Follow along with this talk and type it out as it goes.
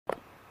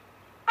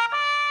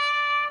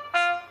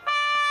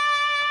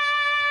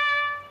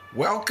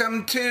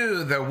Welcome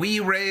to the We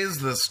Raise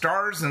the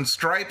Stars and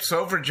Stripes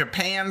Over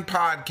Japan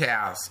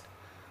podcast.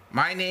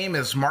 My name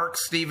is Mark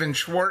Steven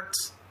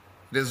Schwartz.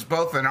 It is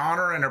both an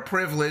honor and a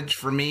privilege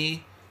for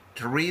me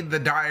to read the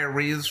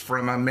diaries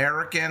from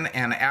American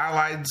and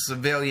Allied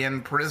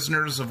civilian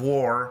prisoners of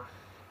war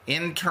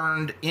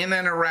interned in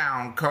and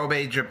around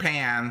Kobe,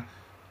 Japan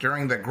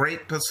during the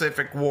Great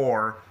Pacific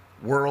War,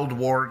 World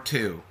War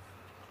II.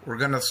 We're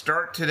going to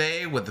start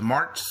today with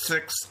March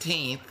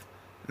 16th,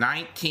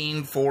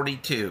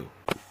 1942.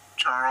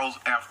 Charles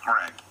F.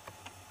 Gregg.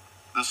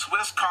 The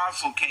Swiss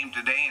consul came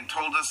today and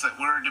told us that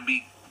we're to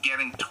be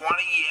getting 20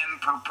 yen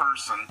per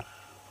person,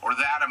 or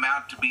that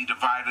amount to be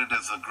divided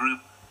as the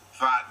group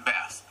thought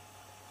best.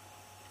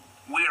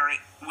 We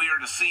are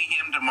to see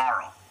him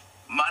tomorrow.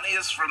 Money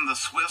is from the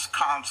Swiss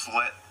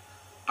consulate,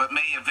 but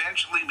may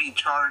eventually be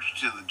charged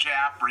to the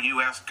Jap or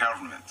U.S.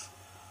 governments.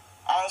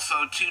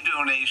 Also, 2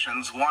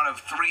 donations, one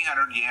of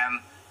 300 yen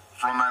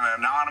from an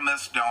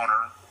anonymous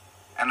donor,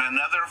 and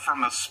another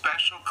from a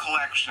special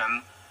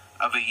collection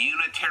of a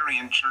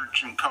Unitarian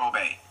church in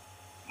Kobe.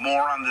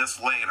 More on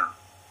this later.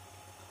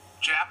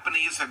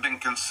 Japanese have been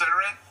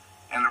considerate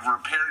and have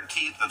repaired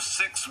teeth of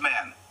 6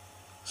 men.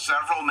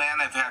 Several men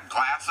have had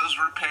glasses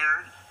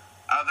repaired.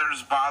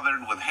 Others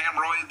bothered with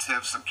hemorrhoids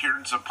have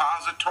secured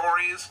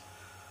suppositories,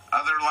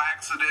 other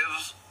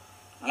laxatives.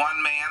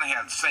 One man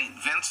had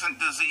St. Vincent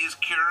disease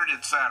cured,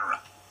 etc.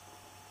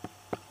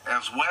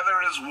 As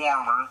weather is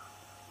warmer,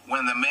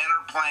 when the men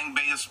are playing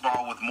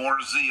baseball with more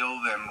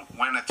zeal than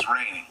when it's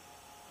raining.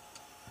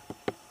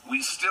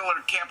 We still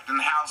are kept in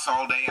house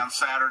all day on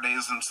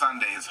Saturdays and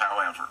Sundays,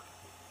 however.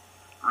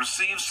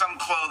 Received some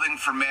clothing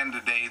for men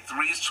today,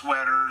 3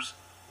 sweaters,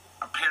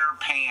 a pair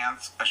of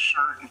pants, a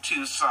shirt, and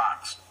 2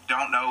 socks.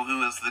 Don't know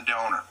who is the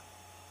donor.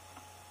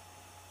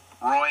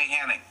 Roy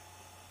Henning.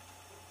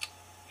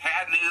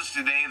 Had news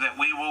today that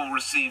we will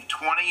receive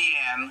 20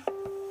 yen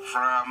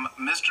from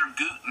Mr.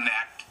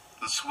 Gutenecht,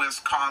 the Swiss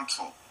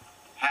consul.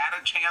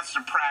 Had a chance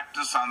to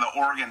practice on the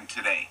organ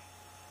today.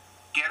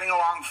 Getting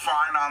along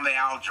fine on the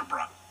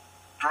algebra.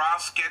 Draw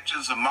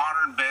sketches of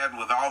modern bed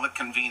with all the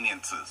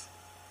conveniences.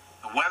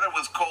 The weather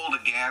was cold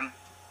again.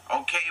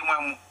 Okay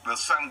when the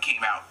sun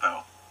came out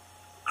though.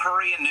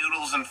 Curry and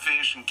noodles and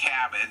fish and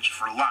cabbage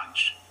for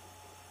lunch.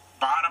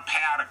 Bought a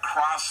pad of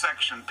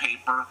cross-section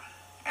paper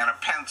and a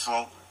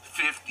pencil,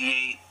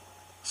 58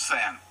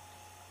 cents.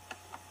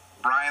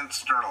 Brian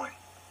Sterling.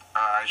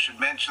 I should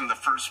mention the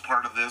first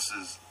part of this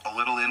is a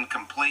little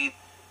incomplete,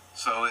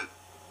 so it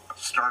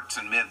starts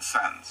in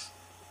mid-sentence.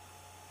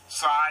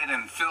 Side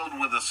and filled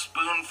with a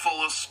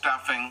spoonful of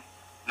stuffing,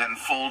 then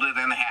folded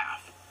in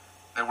half.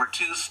 There were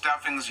 2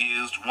 stuffings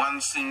used. One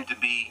seemed to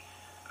be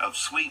of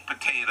sweet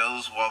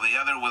potatoes, while the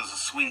other was a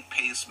sweet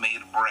paste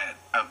made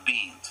of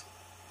beans.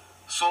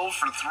 Sold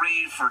for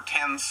 3 for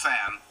 10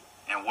 cents,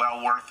 and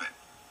well worth it.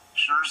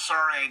 Sure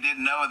sorry I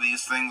didn't know of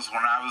these things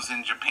when I was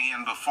in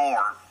Japan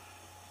before.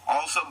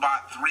 Also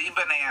bought 3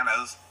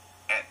 bananas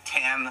at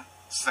 10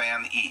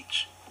 cents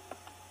each.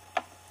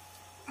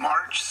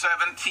 March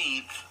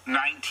 17th,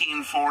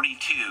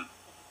 1942.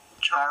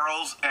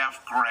 Charles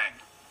F.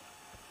 Gregg.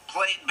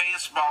 Played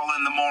baseball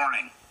in the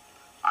morning.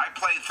 I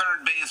play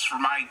third base for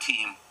my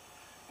team.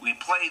 We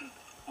played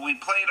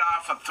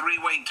off a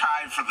 3-way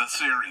tie for the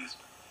series.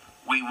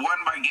 We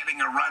won by getting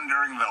a run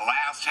during the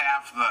last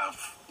half of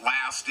the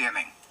last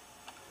inning.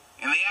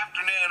 In the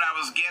afternoon, I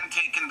was again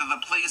taken to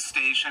the police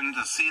station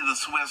to see the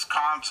Swiss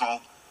consul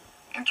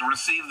and to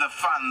receive the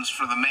funds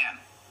for the men.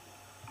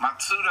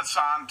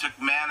 Matsuda-san took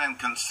men and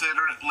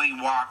considerately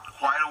walked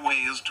quite a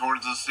ways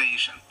towards the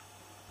station.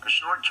 A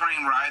short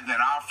train ride, then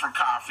off for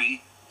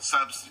coffee,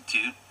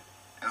 substitute,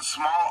 and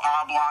small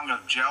oblong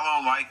of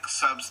jello-like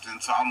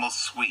substance, almost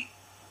sweet.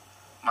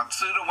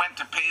 Matsuda went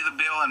to pay the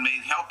bill and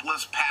made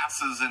helpless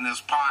passes in his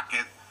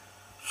pocket,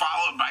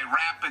 followed by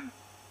rapid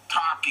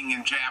talking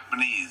in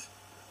Japanese.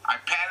 I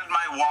patted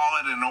my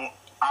wallet and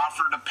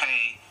offered to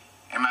pay,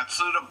 and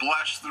Matsuda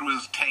blushed through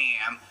his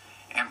tan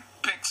and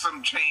picked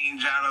some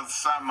change out of the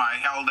sum I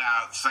held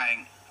out,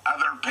 saying,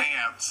 "Other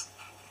pants."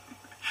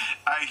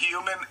 A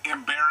human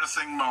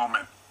embarrassing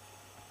moment.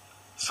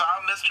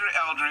 Saw Mr.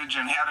 Eldridge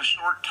and had a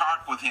short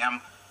talk with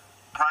him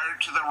prior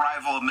to the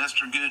arrival of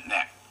Mr.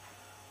 Gutenecht.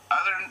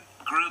 Other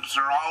groups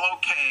are all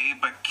okay,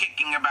 but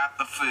kicking about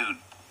the food.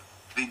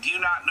 They do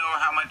not know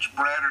how much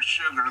bread or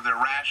sugar their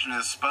ration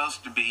is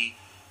supposed to be,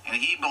 and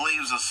he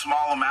believes a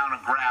small amount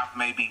of graft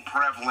may be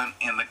prevalent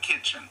in the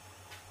kitchen.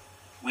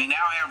 We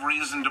now have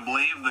reason to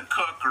believe the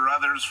cook or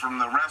others from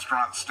the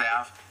restaurant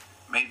staff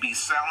may be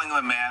selling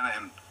the men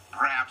and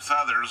perhaps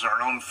others our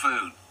own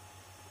food.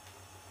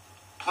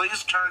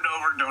 Police turned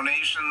over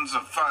donations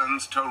of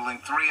funds totaling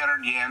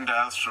 300 yen to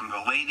us from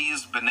the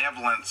Ladies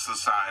Benevolence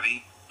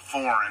Society,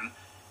 foreign,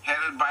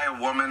 headed by a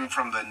woman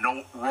from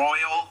the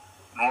Royal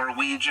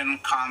Norwegian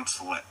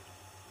Consulate.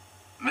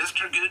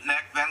 Mr.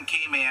 Gutenecht then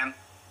came in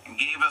and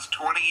gave us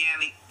 20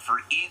 yen for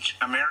each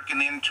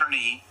American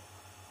internee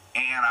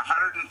and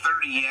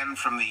 130 yen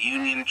from the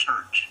Union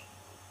Church.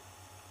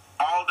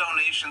 All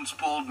donations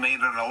pooled made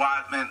an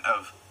allotment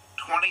of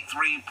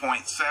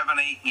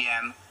 23.78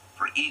 yen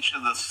for each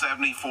of the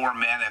 74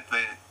 men at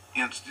the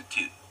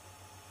Institute.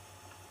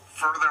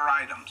 Further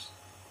items.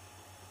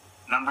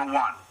 Number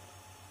 1,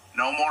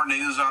 no more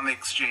news on the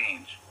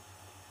exchange.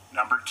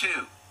 Number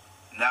 2,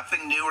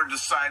 nothing new or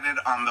decided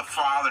on the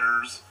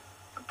fathers,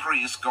 the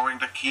priests going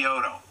to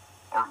Kyoto,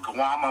 or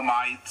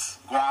Guamites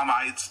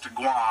to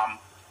Guam,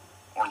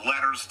 or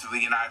letters to the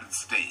United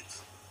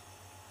States.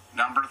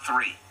 Number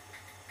 3,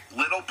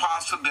 little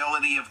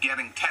possibility of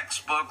getting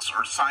textbooks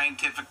or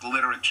scientific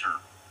literature.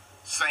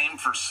 Same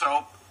for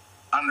soap,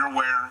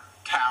 underwear,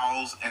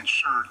 towels, and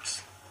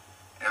shirts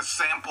as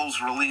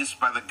samples released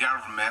by the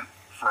government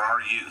for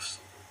our use.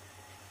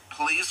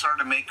 Police are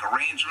to make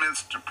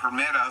arrangements to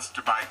permit us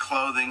to buy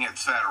clothing,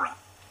 etc.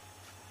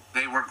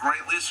 They were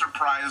greatly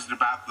surprised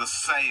about the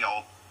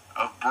sale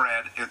of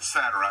bread,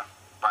 etc.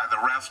 by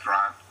the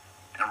restaurant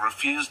and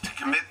refused to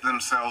commit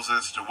themselves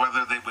as to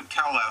whether they would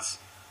tell us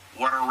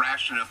what a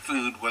ration of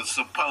food was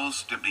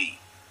supposed to be.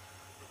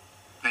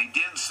 They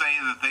did say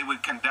that they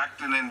would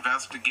conduct an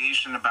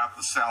investigation about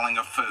the selling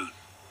of food.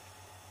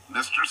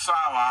 Mr.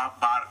 Sawa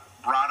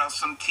brought us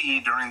some tea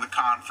during the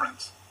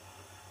conference.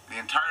 The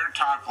entire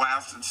talk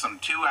lasted some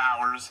 2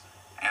 hours,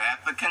 and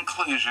at the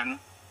conclusion,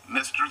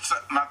 Mr.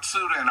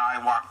 Matsuda and I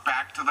walked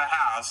back to the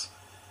house,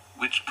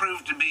 which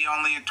proved to be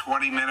only a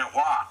 20-minute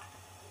walk.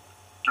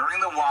 During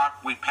the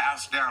walk, we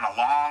passed down a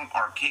long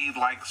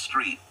arcade-like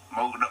street,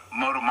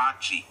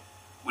 Motomachi,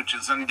 which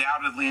is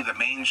undoubtedly the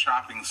main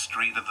shopping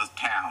street of the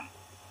town.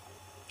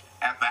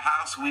 At the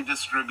house, we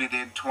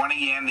distributed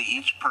 20 yen to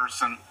each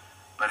person,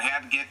 but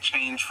had to get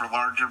change for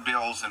larger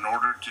bills in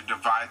order to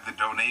divide the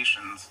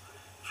donations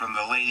from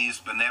the Ladies'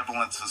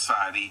 Benevolent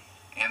Society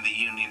and the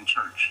Union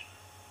Church.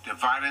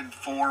 Divided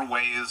 74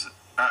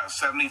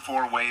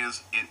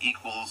 ways, it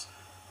equals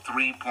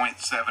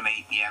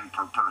 3.78 yen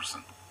per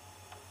person.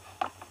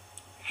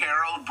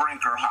 Harold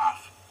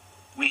Brinkerhoff.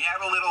 We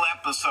had a little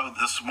episode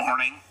this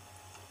morning.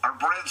 Our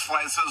bread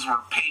slices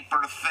were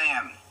paper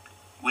thin.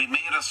 We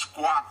made a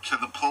squawk to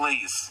the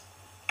police.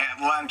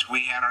 At lunch,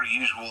 we had our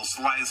usual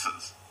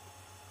slices.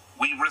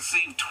 We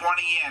received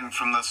 20 yen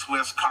from the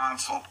Swiss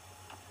consul.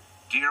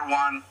 Dear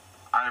one,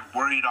 I've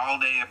worried all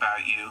day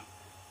about you,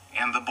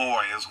 and the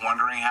boy is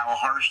wondering how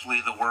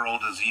harshly the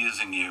world is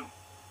using you.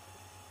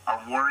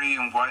 I worry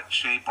in what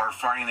shape our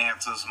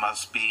finances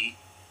must be,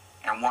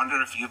 and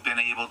wonder if you've been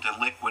able to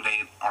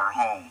liquidate our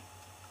home.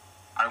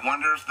 I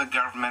wonder if the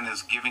government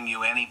is giving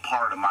you any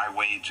part of my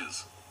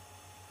wages.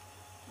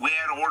 We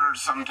had ordered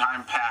some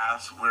time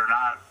past we're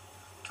not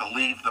to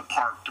leave the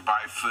park to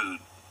buy food.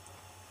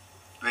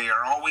 There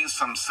are always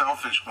some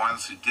selfish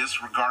ones who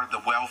disregard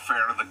the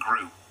welfare of the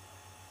group.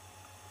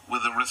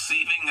 With the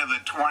receiving of the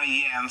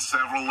 20 yen,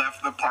 several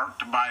left the park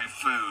to buy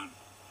food.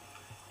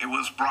 It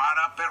was brought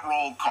up at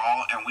roll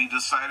call, and we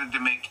decided to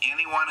make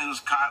anyone who's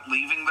caught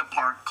leaving the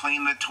park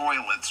clean the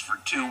toilets for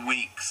 2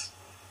 weeks.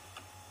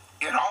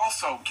 It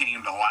also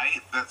came to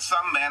light that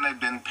some men had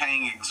been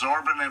paying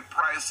exorbitant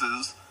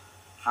prices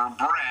for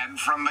bread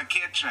from the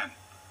kitchen.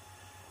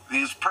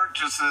 These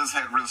purchases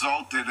had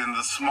resulted in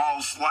the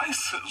small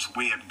slices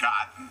we had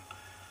gotten.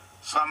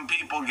 Some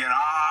people get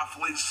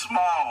awfully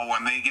small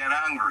when they get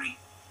hungry.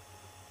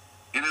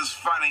 It is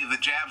funny, the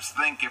Japs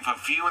think if a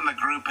few in the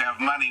group have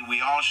money, we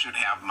all should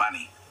have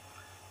money.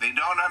 They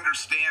don't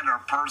understand our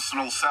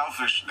personal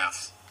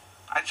selfishness.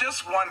 I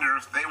just wonder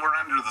if they were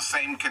under the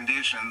same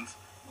conditions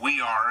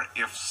we are,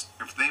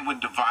 if they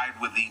would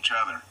divide with each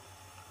other.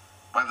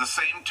 By the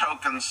same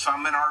token,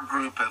 some in our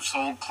group have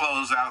sold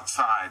clothes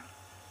outside.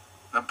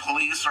 The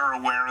police are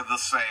aware of the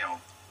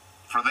sale.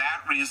 For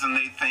that reason,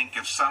 they think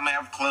if some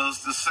have clothes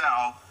to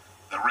sell,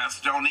 the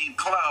rest don't need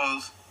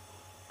clothes.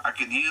 I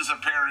could use a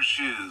pair of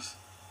shoes.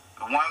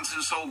 The ones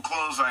who sold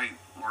clothes I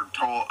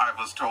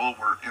was told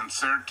were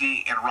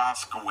Inserti and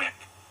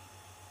Roskowick.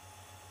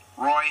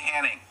 Roy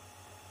Henning.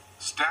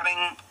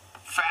 Studying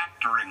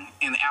factoring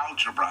in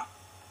algebra.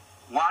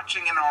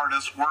 Watching an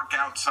artist work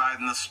outside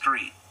in the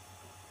street.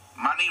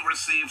 Money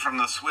received from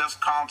the Swiss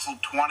consul,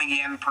 20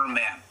 yen per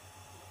man.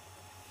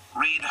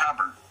 Reed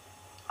Hubbard.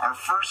 Our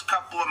first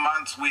couple of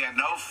months we had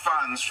no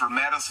funds for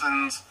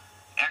medicines,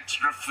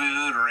 extra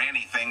food, or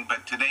anything,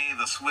 but today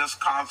the Swiss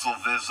consul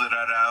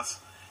visited us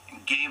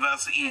and gave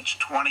us each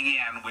 20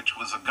 yen, which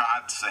was a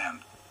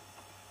godsend.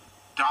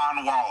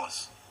 Don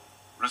Wallace.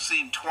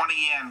 Received 20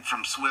 yen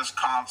from Swiss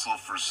consul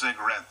for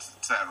cigarettes,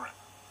 etc.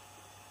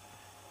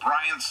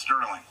 Brian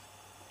Sterling.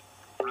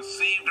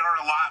 Received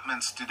our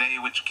allotments today,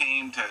 which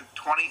came to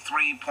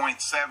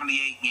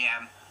 23.78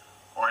 yen,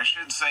 or I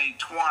should say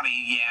 20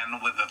 yen,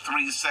 with the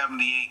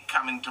 378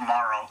 coming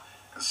tomorrow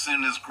as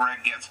soon as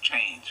Greg gets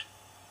change.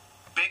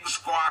 Big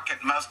squawk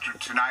at Mustard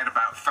tonight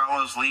about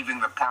fellows leaving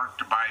the park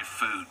to buy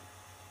food.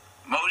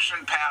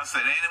 Motion passed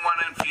that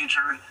anyone in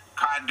future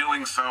caught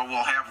doing so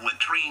will have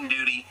latrine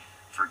duty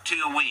for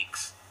 2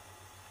 weeks.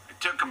 I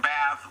took a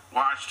bath,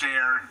 washed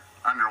hair,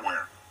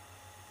 underwear.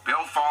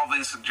 Bill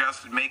Falvey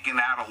suggested making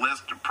out a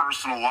list of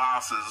personal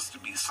losses to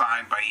be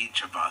signed by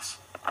each of us.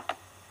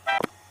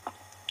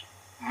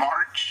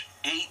 March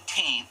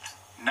 18th,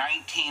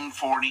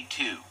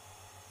 1942,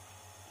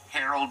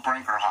 Harold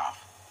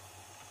Brinkerhoff.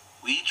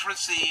 We each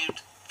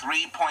received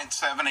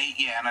 3.78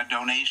 yen, a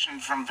donation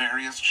from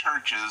various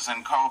churches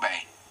in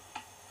Kobe.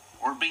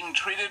 We're being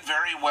treated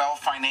very well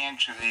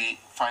financially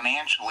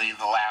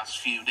the last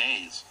few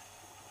days.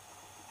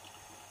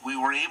 We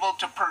were able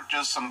to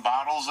purchase some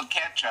bottles of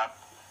ketchup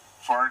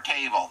for our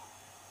table.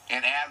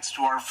 It adds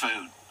to our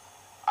food.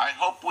 I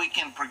hope we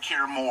can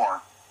procure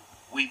more.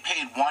 We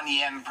paid 1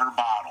 yen per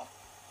bottle.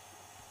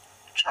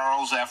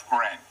 Charles F.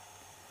 Gregg.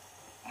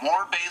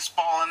 More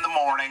baseball in the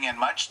morning and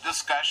much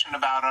discussion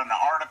about an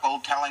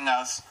article telling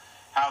us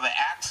how the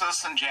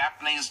Axis and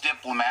Japanese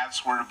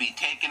diplomats were to be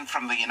taken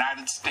from the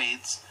United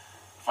States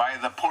via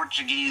the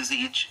Portuguese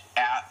East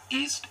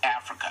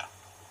Africa.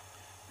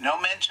 No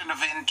mention of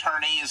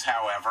internees,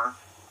 however.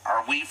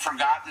 Are we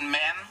forgotten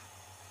men?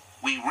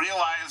 We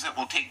realize it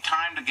will take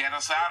time to get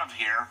us out of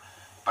here,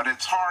 but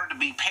it's hard to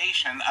be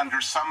patient under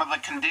some of the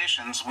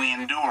conditions we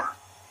endure.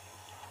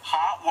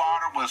 Hot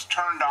water was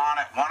turned on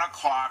at 1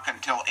 o'clock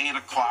until 8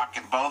 o'clock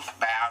in both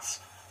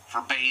baths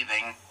for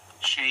bathing,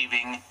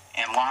 shaving,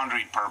 and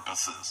laundry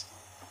purposes.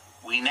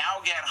 We now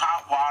get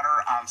hot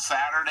water on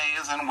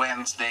Saturdays and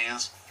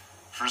Wednesdays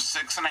for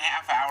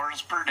 6.5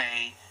 hours per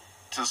day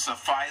to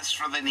suffice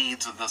for the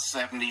needs of the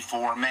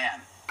 74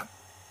 men.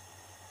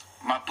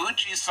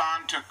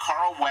 Mabuchi-san took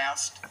Carl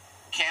West,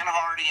 Ken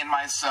Hardy, and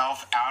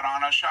myself out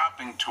on a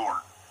shopping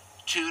tour,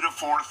 2 to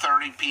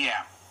 4:30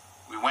 p.m.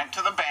 We went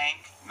to the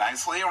bank,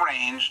 nicely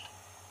arranged,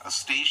 a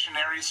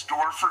stationery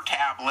store for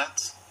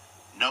tablets,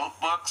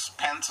 notebooks,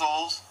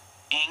 pencils,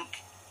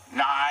 ink,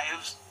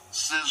 knives,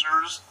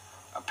 scissors,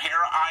 a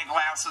pair of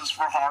eyeglasses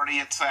for Hardy,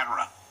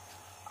 etc.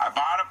 I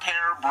bought a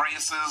pair of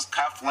braces,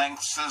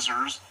 cuff-length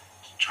scissors,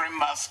 to trim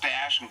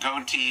mustache and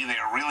goatee. They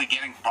are really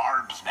getting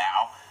barbs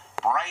now.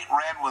 Bright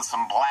red with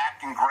some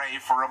black and gray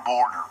for a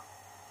border.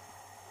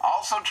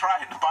 Also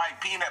tried to buy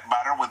peanut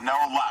butter with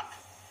no luck.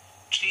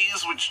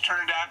 Cheese, which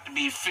turned out to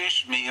be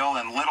fish meal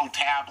in little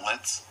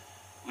tablets.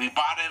 We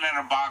bought it in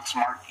a box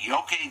marked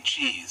Yoke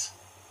cheese.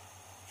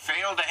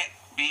 Failed to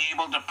be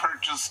able to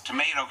purchase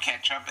tomato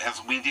ketchup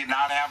as we did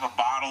not have a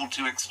bottle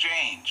to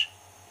exchange.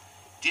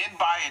 Did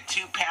buy a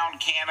 2-pound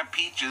can of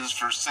peaches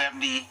for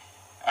 70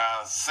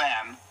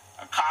 sen,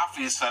 a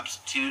coffee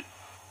substitute,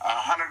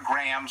 100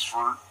 grams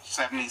for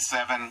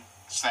 77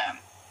 sen.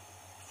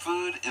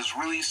 Food is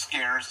really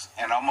scarce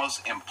and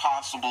almost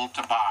impossible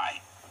to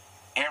buy.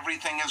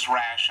 Everything is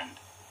rationed.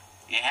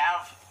 You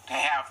have to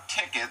have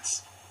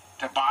tickets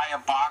to buy a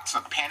box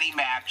of penny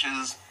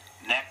matches,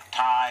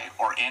 necktie,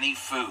 or any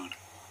food.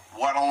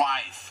 What a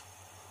life.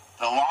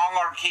 The long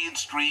arcade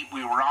street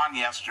we were on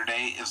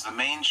yesterday is the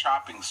main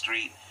shopping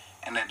street,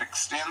 and it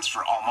extends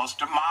for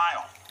almost a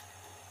mile.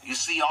 You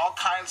see all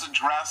kinds of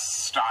dress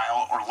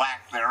style or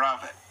lack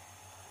thereof it.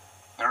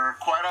 There are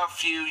quite a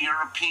few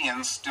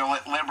Europeans still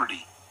at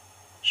liberty.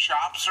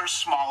 Shops are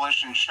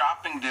smallish, and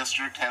shopping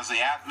district has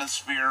the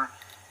atmosphere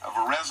of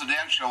a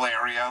residential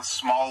area,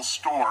 small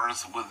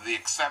stores, with the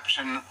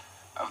exception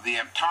of the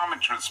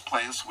optometrist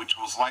place, which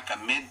was like a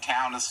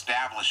midtown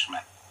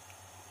establishment.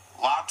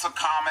 Lots of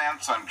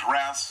comments on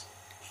dress,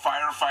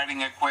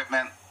 firefighting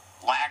equipment,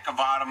 lack of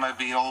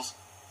automobiles,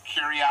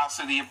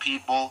 curiosity of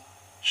people,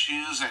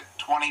 shoes at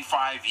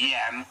 25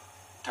 yen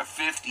to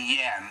 50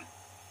 yen,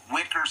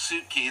 wicker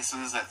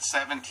suitcases at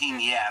 17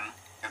 yen,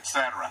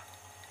 etc.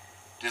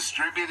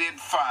 Distributed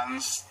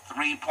funds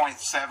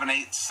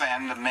 3.78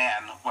 sen to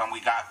men when we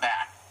got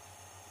back,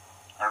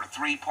 or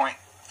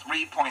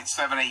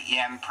 3.78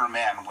 yen per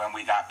men when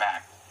we got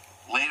back.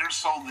 Later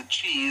sold the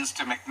cheese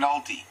to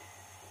McNulty.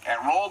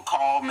 At roll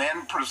call,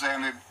 men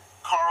presented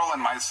Carl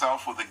and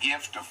myself with a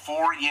gift of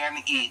 4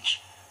 yen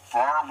each for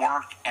our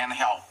work and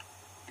help.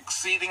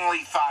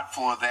 Exceedingly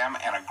thoughtful of them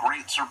and a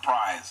great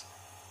surprise.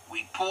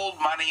 We pooled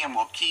money and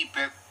will keep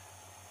it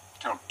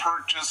to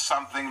purchase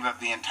something that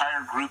the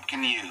entire group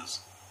can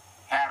use.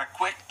 Had a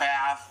quick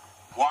bath,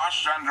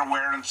 washed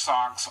underwear and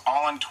socks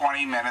all in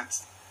 20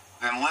 minutes,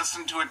 then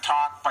listened to a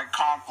talk by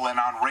Conklin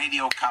on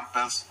Radio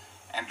Compass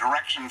and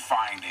direction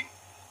finding.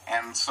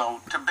 And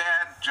so to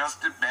bed,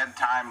 just at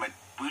bedtime,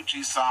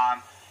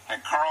 Mabuchi-san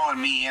had Carl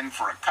and me in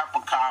for a cup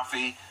of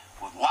coffee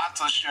with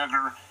lots of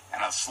sugar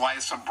and a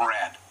slice of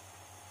bread.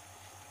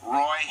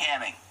 Roy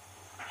Henning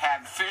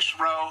had fish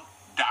roe,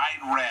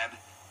 dyed red,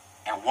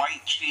 and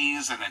white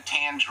cheese and a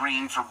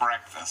tangerine for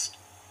breakfast.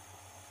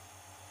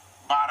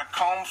 Bought a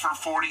comb for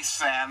 40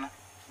 sen,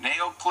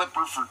 nail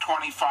clipper for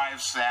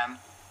 25 sen,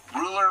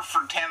 ruler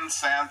for 10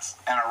 cents,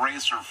 and a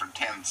razor for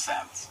 10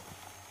 cents.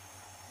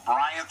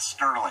 Bryant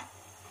Sterling.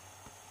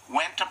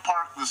 Went to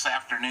park this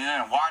afternoon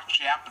and watched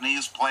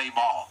Japanese play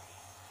ball.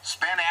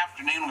 Spent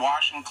afternoon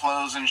washing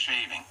clothes and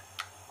shaving.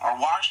 Our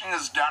washing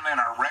is done in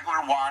our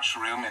regular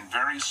washroom in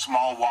very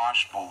small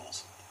wash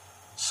bowls.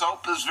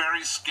 Soap is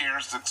very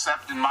scarce,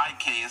 except in my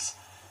case,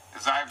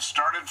 as I have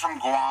started from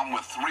Guam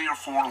with 3 or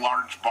 4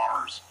 large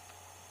bars.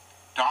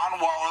 Don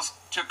Wallace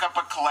took up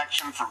a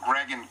collection for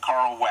Greg and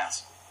Carl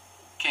West.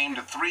 Came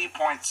to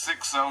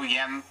 3.60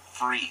 yen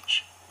for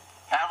each.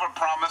 Have a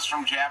promise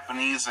from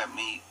Japanese that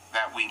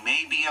that we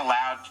may be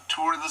allowed to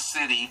tour the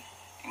city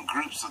in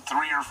groups of 3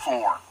 or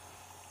 4.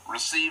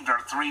 Received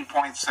our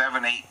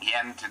 3.78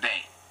 yen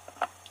today.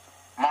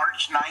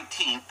 March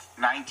 19th,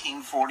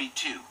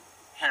 1942.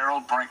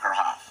 Harold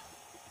Brinkerhoff.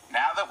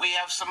 Now that we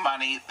have some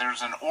money,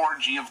 there's an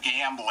orgy of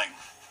gambling.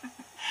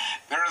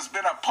 There has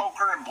been a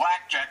poker and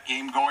blackjack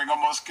game going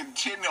almost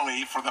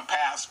continually for the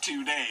past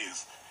 2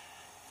 days.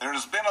 There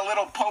has been a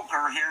little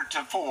poker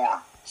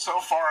heretofore. So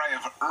far I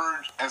have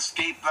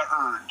escaped the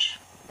urge.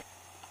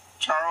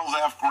 Charles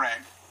F.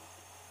 Gregg.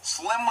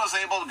 Slim was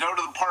able to go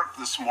to the park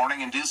this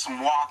morning and do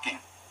some walking.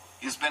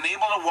 He's been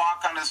able to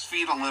walk on his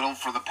feet a little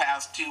for the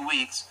past 2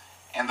 weeks,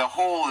 and the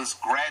hole is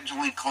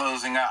gradually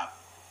closing up.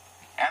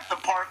 At the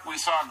park, we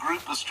saw a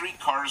group of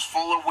streetcars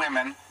full of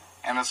women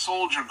and a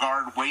soldier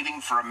guard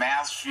waiting for a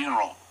mass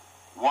funeral.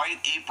 White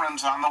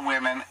aprons on the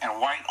women and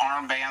white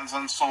armbands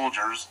on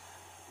soldiers,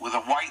 with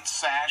a white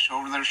sash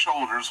over their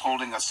shoulders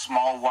holding a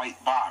small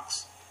white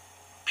box.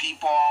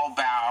 People all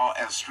bow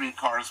as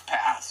streetcars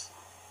pass.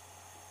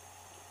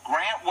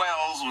 Grant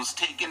Wells was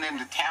taken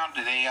into town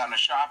today on a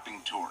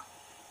shopping tour.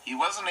 He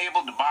wasn't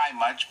able to buy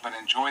much, but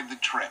enjoyed the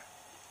trip.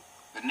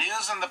 The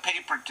news in the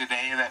paper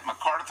today that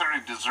MacArthur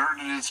had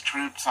deserted his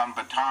troops on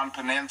Bataan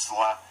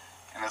Peninsula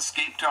and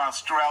escaped to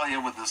Australia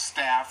with his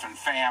staff and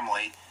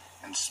family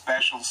in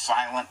special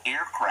silent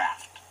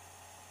aircraft.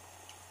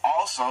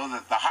 Also,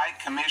 that the High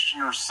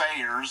Commissioner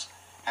Sayers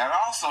had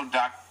also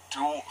ducked to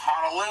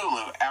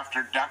Honolulu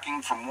after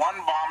ducking from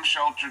one bomb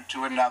shelter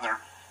to another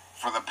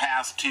for the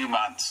past 2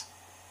 months.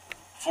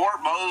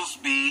 Fort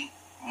Moresby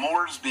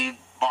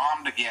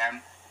bombed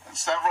again, and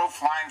several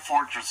flying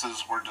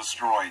fortresses were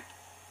destroyed.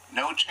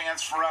 No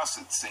chance for us,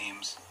 it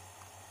seems.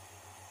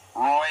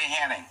 Roy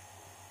Henning.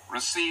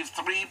 Received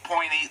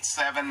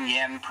 3.87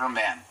 yen per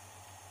men.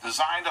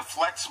 Designed a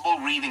flexible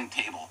reading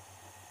table.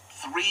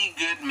 3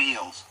 good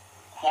meals.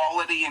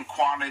 Quality and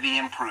quantity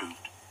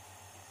improved.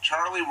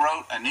 Charlie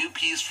wrote a new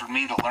piece for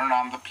me to learn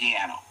on the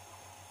piano.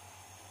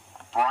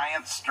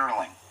 Bryant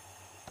Sterling.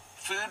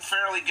 Food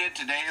fairly good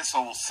today,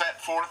 so we'll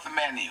set forth the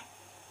menu.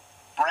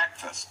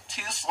 Breakfast,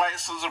 2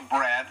 slices of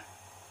bread,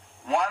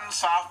 1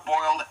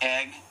 soft-boiled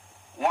egg,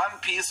 1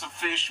 piece of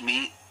fish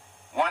meat,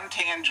 1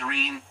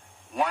 tangerine,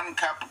 1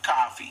 cup of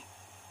coffee.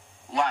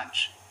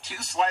 Lunch,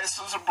 2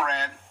 slices of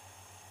bread,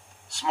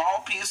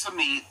 small piece of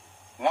meat,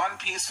 1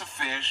 piece of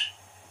fish,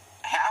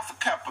 half a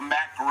cup of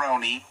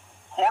macaroni,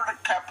 quarter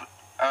cup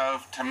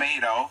of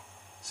tomato,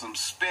 some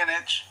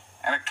spinach,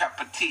 and a cup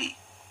of tea.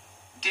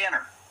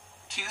 Dinner,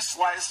 2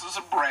 slices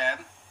of bread,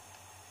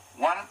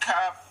 1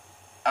 cup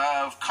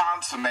of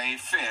consommé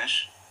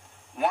fish,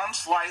 1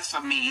 slice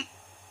of meat,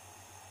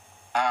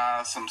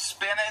 some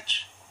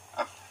spinach,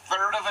 a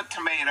third of a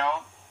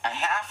tomato, a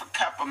half a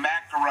cup of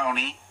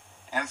macaroni,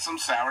 and some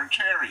sour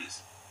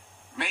cherries.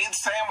 Made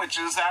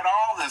sandwiches out of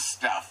all this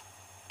stuff.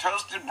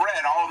 Toasted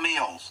bread all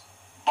meals.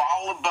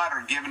 Ball of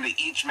butter given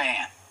to each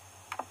man.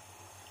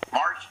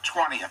 March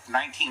 20th,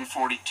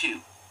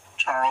 1942.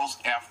 Charles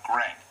F.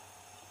 Gregg.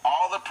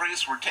 All the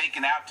priests were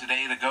taken out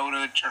today to go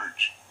to a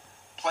church.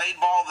 Played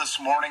ball this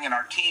morning and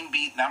our team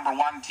beat number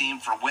 1 team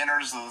for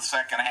winners of the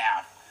second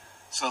half.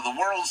 So the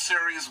World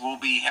Series will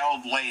be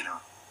held later.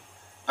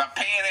 The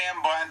Pan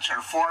Am bunch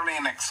are forming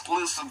an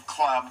exclusive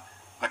club,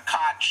 the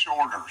Cot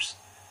Shorters.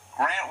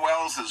 Grant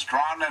Wells has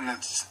drawn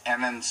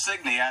an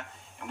insignia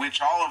in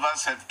which all of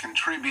us have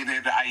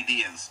contributed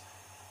ideas.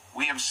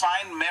 We have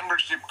signed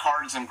membership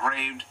cards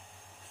engraved,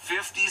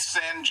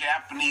 50-cent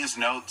Japanese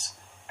notes,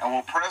 and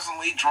will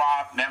presently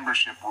draw up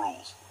membership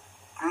rules.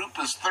 Group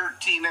is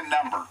 13 in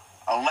number,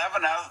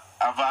 11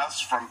 of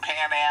us from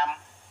Pan Am,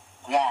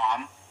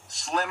 Guam,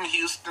 Slim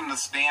Houston of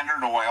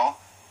Standard Oil,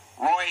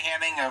 Roy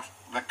Henning of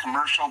the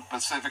Commercial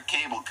Pacific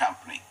Cable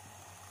Company.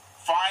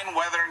 Fine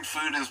weather and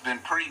food has been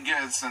pretty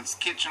good since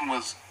Kitchen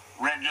was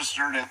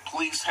registered at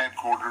police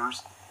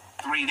headquarters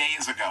 3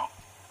 days ago.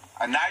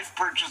 A knife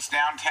purchased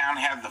downtown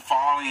had the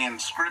following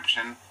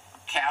inscription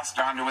cast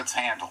onto its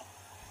handle.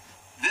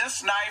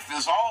 This knife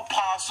is all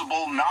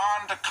possible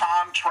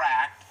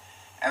non-to-contract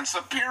and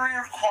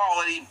superior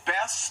quality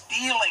best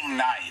stealing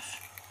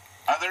knife.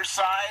 Other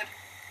side,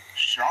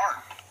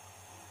 sharp.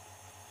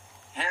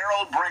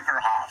 Harold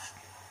Brinkerhoff.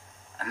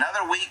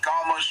 Another week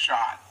almost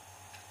shot.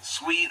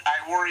 Sweet,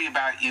 I worry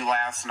about you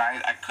last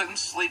night. I couldn't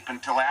sleep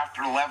until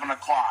after 11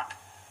 o'clock.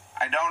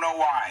 I don't know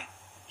why.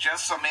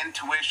 Just some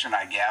intuition,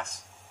 I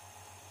guess.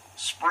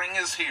 Spring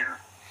is here.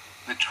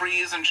 The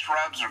trees and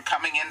shrubs are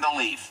coming into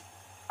leaf.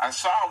 I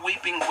saw a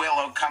weeping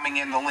willow coming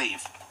into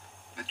leaf.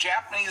 The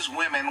Japanese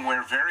women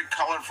wear very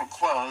colorful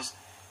clothes,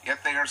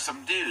 yet they are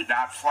subdued,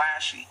 not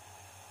flashy.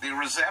 They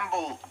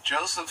resemble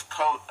Joseph's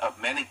coat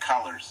of many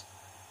colors.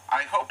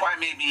 I hope I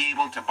may be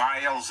able to buy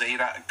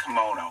Elzada a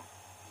kimono.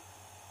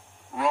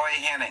 Roy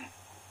Henning.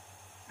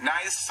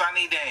 Nice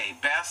sunny day,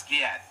 best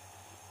yet.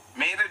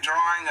 Made a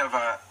drawing of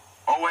a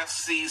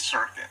OSC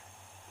circuit.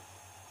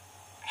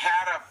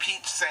 Had a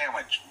peach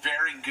sandwich,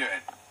 very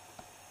good.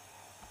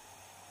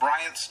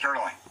 Bryant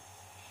Sterling.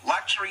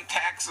 Luxury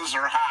taxes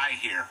are high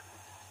here.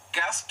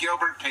 Gus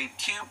Gilbert paid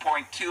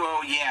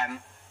 2.20 yen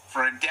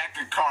for a deck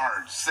of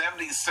cards,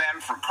 70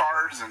 cents for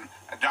cards and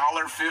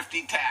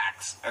 $1.50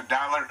 tax,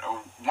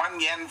 1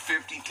 yen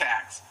 50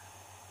 tax.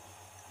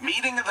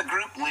 Meeting of the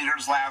group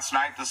leaders last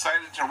night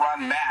decided to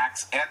run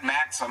Max, Ed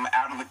Maxim,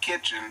 out of the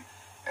kitchen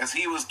as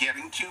he was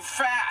getting too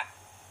fat.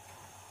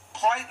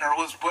 Pleitner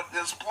was put in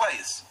his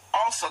place,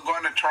 also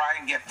going to try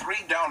and get 3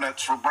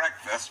 donuts for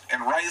breakfast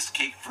and rice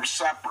cake for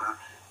supper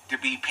to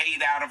be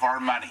paid out of our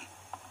money.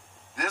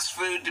 This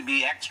food to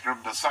be extra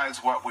besides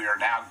what we are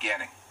now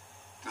getting.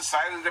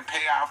 Decided to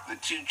pay off the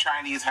 2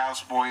 Chinese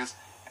houseboys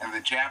and the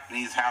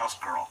Japanese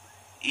housegirl,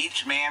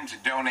 each man to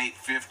donate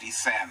 50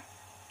 cents.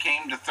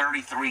 Came to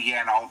 33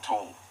 yen all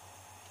told.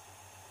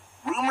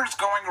 Rumors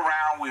going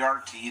around we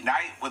are to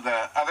unite with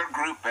the other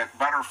group at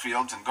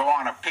Butterfields and go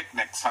on a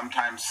picnic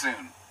sometime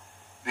soon.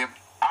 The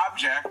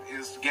object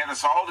is to get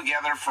us all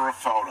together for a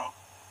photo.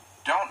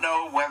 Don't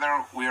know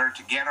whether we are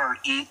to get our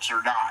eats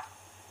or not.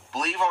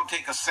 Believe I'll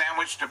take a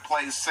sandwich to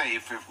play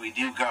safe if we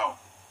do go.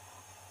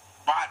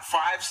 Bought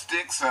 5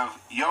 sticks of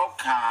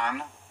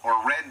Yokan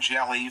or red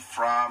jelly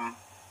from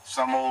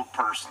some old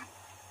person.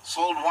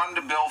 Sold 1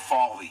 to Bill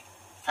Falvey.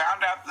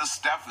 Found out this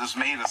stuff is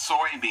made of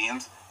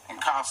soybeans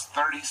and costs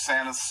 30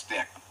 cents a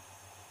stick.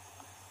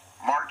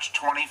 March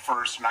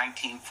 21st,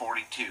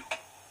 1942.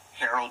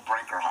 Harold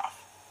Brinkerhoff.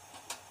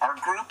 Our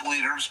group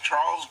leaders,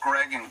 Charles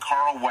Gregg and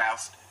Carl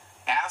West,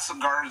 asked the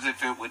guards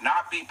if it would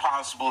not be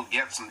possible to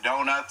get some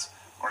donuts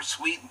or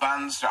sweet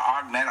buns to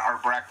augment our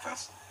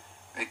breakfast.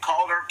 They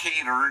called our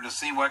caterer to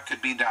see what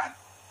could be done.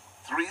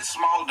 3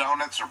 small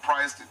donuts are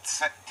priced at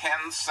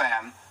 10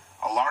 cents,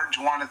 a large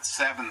one at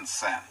 7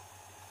 cents.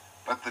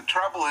 But the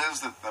trouble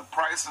is that the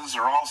prices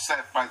are all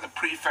set by the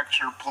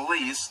prefecture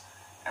police,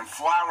 and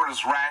flour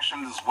is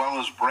rationed as well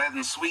as bread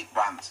and sweet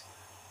buns.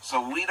 So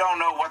we don't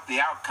know what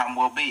the outcome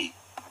will be.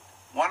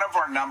 One of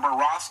our number,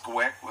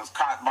 Roskowick, was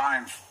caught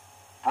buying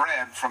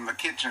bread from the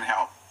kitchen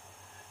help.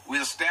 We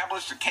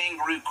established a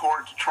kangaroo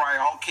court to try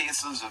all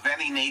cases of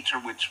any nature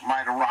which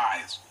might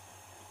arise.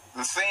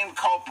 The same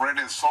culprit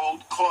has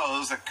sold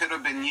clothes that could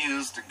have been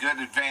used to good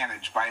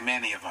advantage by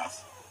many of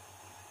us.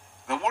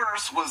 The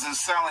worst was his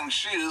selling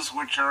shoes,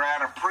 which are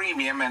at a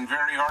premium and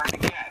very hard to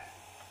get.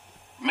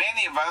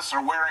 Many of us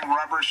are wearing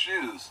rubber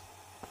shoes.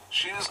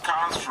 Shoes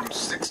cost from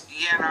 60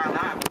 yen on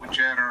up, which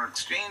at our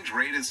exchange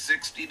rate is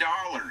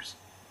 $60.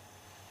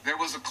 There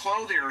was a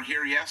clothier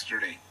here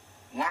yesterday.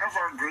 One of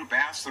our group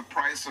asked the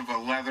price of a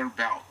leather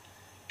belt.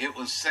 It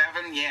was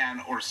 7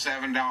 yen or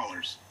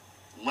 $7.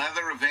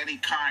 Leather of any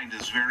kind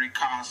is very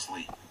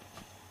costly.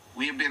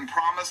 We have been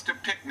promised a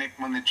picnic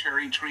when the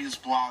cherry trees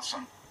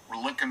blossom.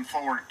 We're looking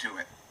forward to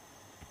it.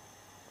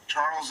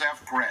 Charles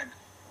F. Gregg.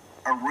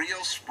 A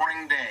real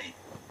spring day.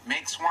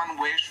 Makes one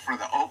wish for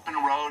the open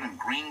road and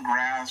green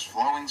grass,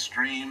 flowing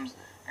streams,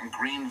 and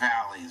green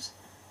valleys.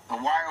 The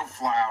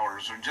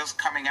wildflowers are just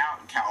coming out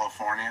in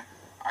California.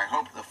 I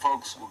hope the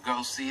folks will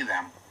go see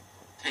them.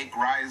 Take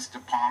rides to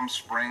Palm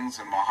Springs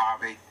and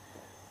Mojave.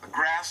 The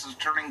grass is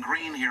turning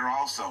green here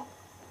also.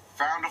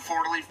 Found a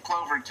 4-leaf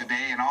clover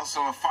today and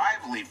also a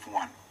 5-leaf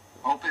one.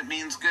 Hope it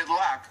means good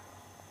luck.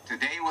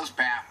 Today was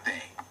bath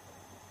day.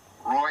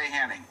 Roy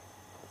Henning.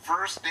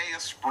 First day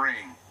of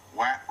spring.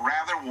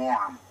 Rather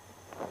warm.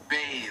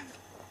 Bathe.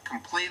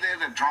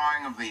 Completed a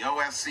drawing of the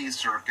OSC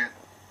circuit.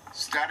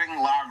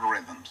 Studying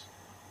logarithms.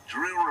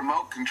 Drew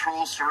remote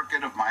control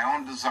circuit of my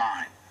own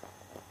design.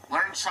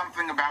 Learned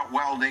something about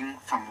welding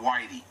from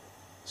Whitey.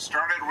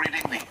 Started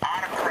reading The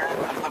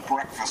Autocrat of the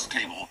Breakfast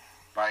Table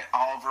by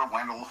Oliver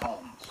Wendell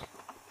Holmes.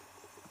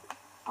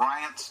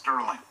 Bryant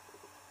Sterling.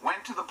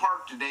 Went to the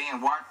park today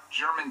and watched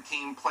German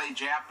team play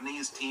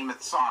Japanese team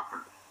at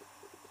soccer.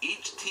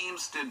 Each team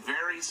stood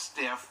very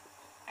stiff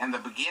and the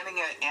beginning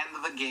and end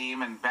of the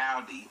game and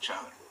bowed to each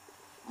other.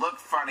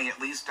 Looked funny, at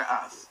least to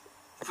us.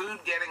 Food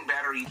getting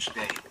better each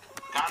day.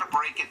 Got a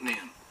break at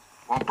noon.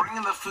 While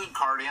bringing the food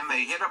cart in,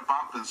 they hit a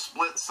bump and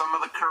split some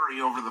of the curry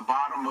over the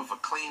bottom of a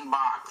clean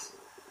box.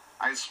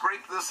 I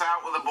scraped this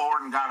out with a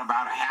board and got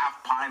about a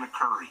half pint of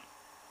curry.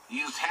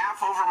 Used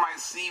half over my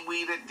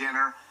seaweed at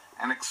dinner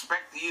and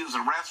expect to use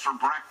the rest for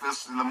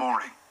breakfast in the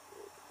morning.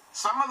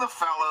 Some of the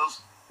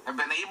fellows have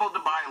been able to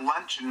buy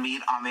luncheon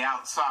meat on the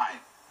outside.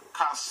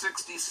 Cost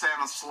 60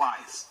 cents a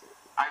slice.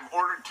 I've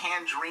ordered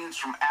tangerines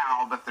from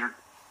Al, but they're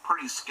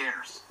pretty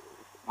scarce.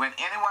 When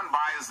anyone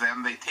buys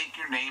them, they take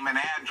your name and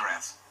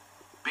address.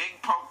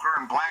 Big poker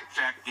and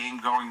blackjack game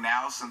going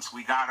now since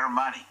we got our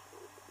money.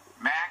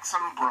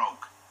 Maxim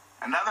broke.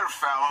 Another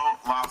fellow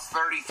lost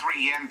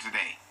 33 yen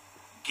today.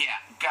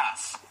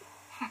 Gus.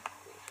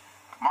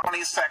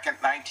 Monday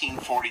 2nd,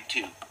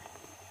 1942.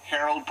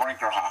 Harold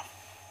Brinkerhoff.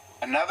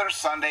 Another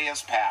Sunday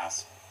has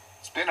passed.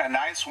 It's been a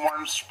nice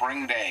warm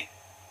spring day.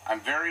 I'm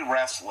very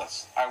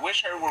restless. I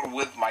wish I were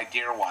with my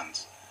dear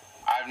ones.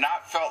 I have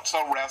not felt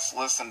so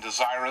restless and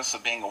desirous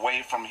of being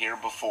away from here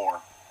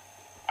before.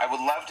 I would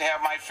love to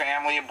have my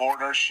family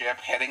aboard our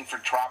ship heading for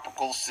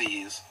tropical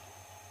seas.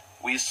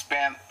 We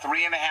spent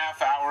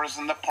 3.5 hours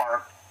in the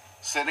park,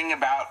 sitting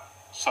about,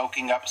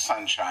 soaking up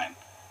sunshine.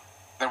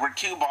 There were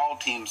 2 ball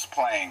teams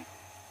playing.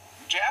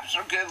 Japs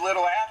are good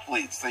little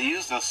athletes. They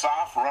used a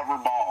soft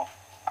rubber ball.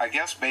 I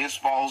guess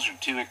baseballs are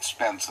too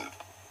expensive.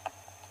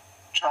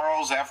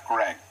 Charles F.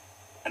 Gregg.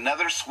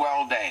 Another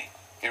swell day.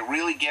 It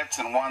really gets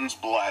in one's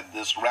blood,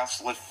 this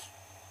restless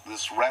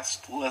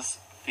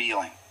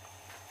feeling.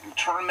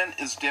 Internment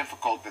is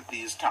difficult at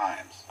these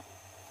times.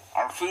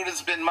 Our food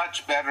has been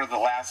much better the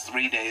last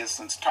 3 days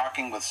since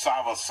talking with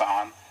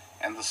Sava-san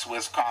and the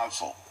Swiss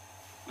consul.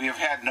 We have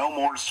had no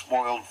more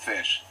spoiled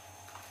fish.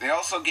 They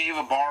also gave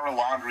a bar of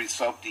laundry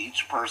soap to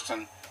each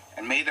person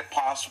and made it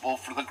possible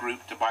for the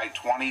group to buy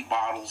 20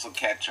 bottles of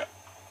ketchup.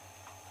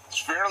 It's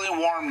fairly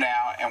warm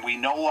now, and we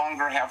no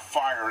longer have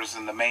fires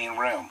in the main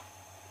room.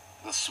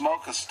 The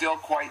smoke is still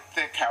quite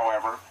thick,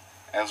 however,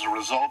 as a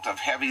result of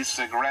heavy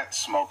cigarette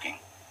smoking.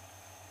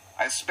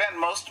 I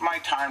spend most of my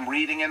time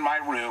reading in my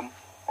room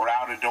or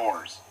out of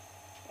doors.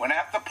 When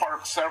at the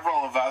park,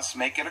 several of us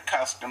make it a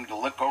custom to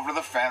look over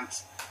the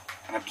fence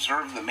and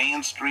observe the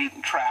main street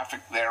and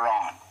traffic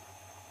thereon.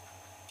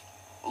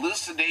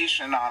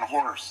 Elucidation on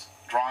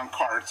horse-drawn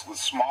carts with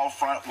small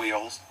front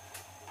wheels,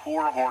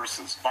 poor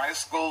horses,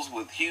 bicycles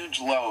with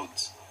huge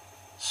loads,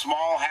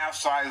 small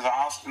half-size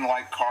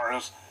Austin-like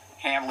cars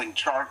handling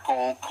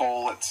charcoal,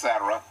 coal,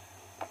 etc.,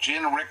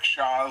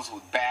 jinrickshaws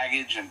with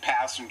baggage and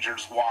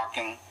passengers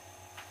walking,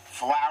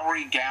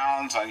 flowery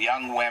gowns on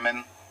young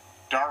women,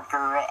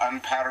 darker,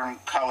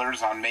 unpatterned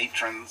colors on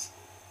matrons,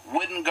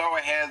 wooden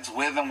go-aheads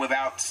with and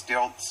without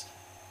stilts,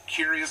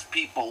 curious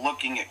people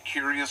looking at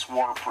curious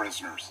war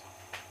prisoners,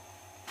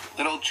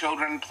 little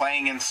children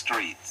playing in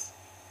streets,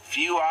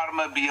 few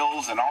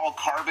automobiles and all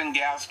carbon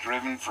gas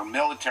driven for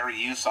military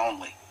use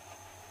only,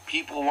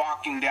 people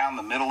walking down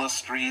the middle of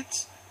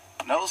streets,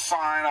 no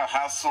sign of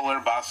hustle or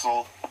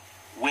bustle,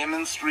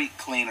 women street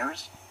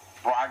cleaners,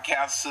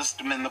 broadcast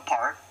system in the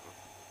park,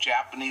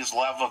 Japanese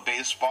love of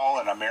baseball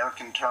and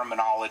American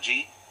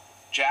terminology,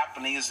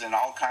 Japanese in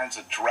all kinds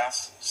of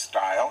dress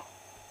style,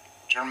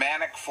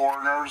 Germanic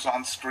foreigners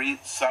on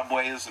streets,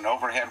 subways, and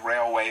overhead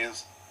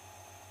railways,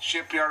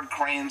 shipyard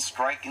cranes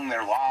striking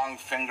their long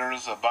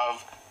fingers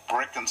above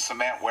brick and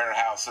cement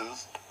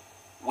warehouses,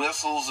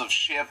 whistles of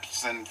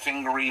ships and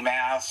fingery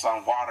masts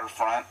on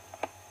waterfront,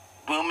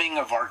 booming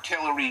of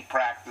artillery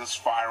practice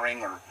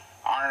firing or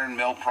iron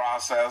mill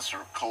process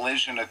or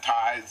collision of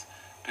tides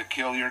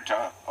peculiar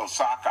to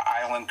Osaka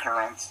Island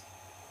currents,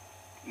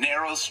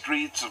 narrow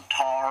streets of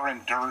tar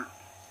and dirt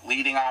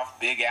leading off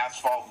big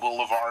asphalt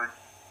boulevard,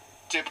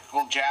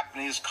 typical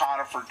Japanese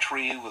conifer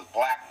tree with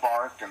black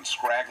bark and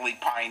scraggly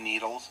pine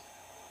needles,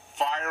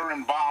 fire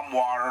and bomb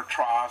water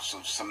troughs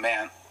of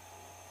cement,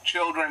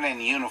 children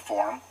in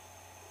uniform,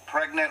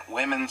 pregnant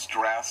women's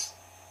dress,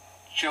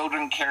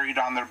 children carried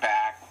on their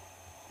back,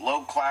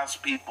 low-class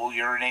people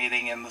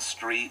urinating in the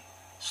street,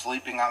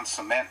 sleeping on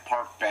cement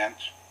park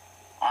bench,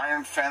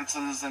 iron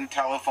fences and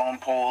telephone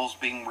poles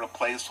being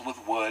replaced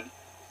with wood,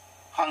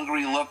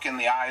 hungry look in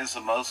the eyes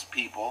of most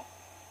people,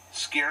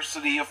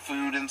 scarcity of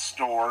food in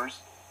stores,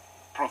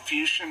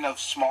 profusion of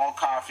small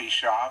coffee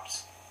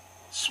shops,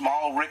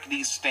 small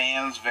rickety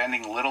stands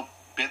vending little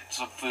bits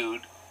of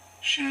food,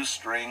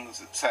 shoestrings,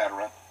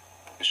 etc.,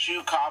 a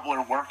shoe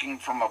cobbler working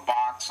from a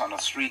box on a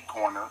street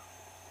corner,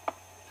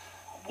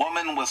 a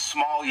woman with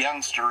small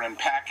youngster in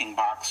packing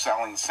box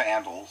selling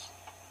sandals,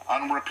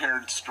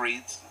 unrepaired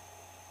streets.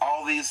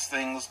 All these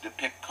things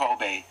depict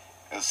Kobe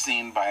as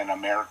seen by an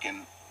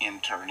American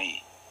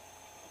internee.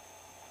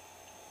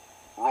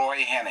 Roy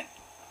Henning.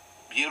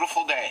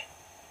 Beautiful day.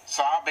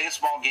 Saw a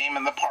baseball game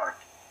in the park.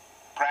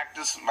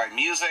 Practiced my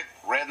music,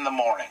 read in the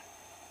morning.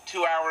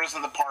 2 hours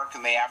in the park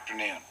in the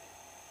afternoon.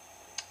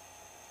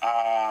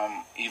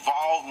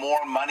 Evolve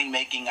more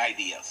money-making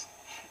ideas.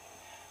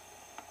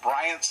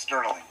 Bryant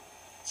Sterling.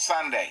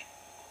 Sunday.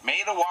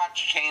 Made a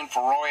watch chain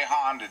for Roy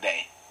Hahn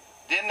today.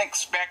 Didn't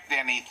expect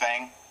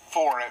anything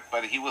for it,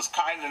 but he was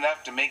kind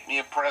enough to make me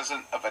a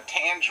present of a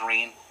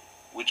tangerine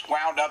which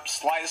wound up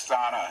sliced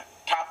on a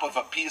top of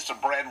a piece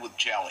of bread with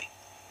jelly.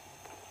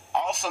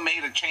 Also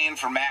made a chain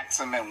for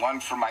Maxim and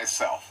one for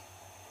myself.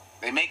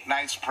 They make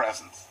nice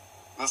presents.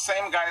 The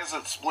same guys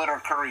that split our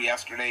curry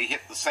yesterday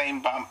hit the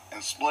same bump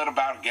and split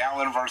about a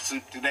gallon of our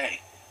soup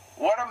today.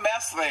 What a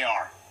mess they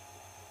are.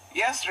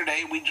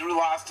 Yesterday we drew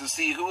lots to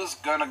see who was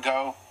going to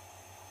go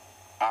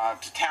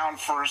to town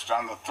first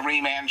on the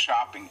 3-man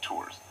shopping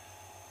tours.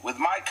 With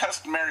my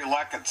customary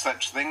luck at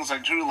such things, I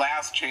drew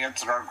last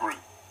chance at our group.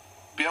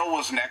 Bill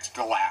was next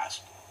to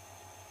last.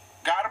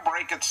 Got a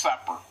break at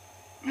supper.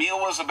 Meal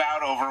was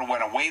about over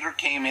when a waiter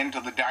came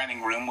into the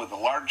dining room with a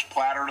large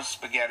platter of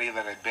spaghetti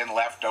that had been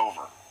left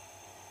over.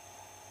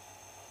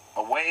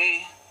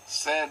 Away,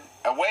 said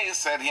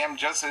him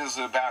just as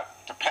he was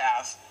about to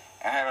pass,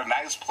 and had a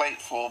nice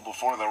plate full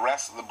before the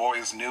rest of the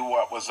boys knew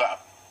what was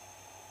up.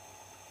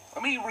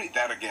 Let me read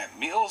that again.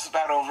 Meal was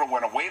about over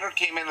when a waiter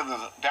came into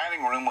the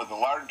dining room with a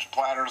large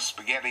platter of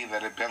spaghetti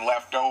that had been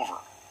left over.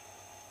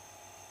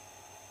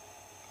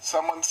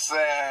 Someone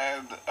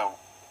said,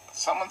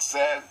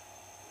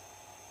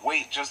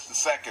 wait just a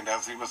second,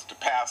 as he was to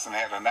pass and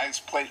had a nice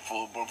plate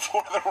full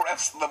before the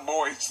rest of the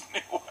boys knew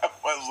what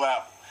was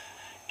up.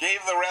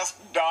 Gave the rest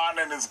to Don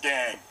and his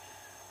gang.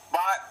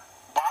 Bought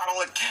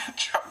bottle of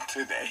ketchup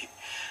today.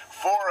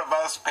 4 of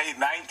us paid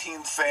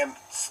 19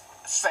 cents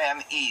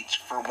each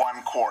for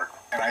 1 quart.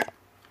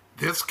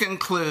 This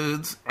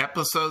concludes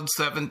episode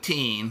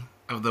 17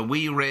 of the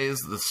We Raise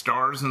the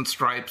Stars and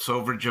Stripes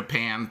Over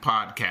Japan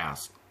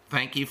podcast.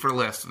 Thank you for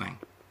listening.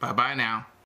 Bye-bye now.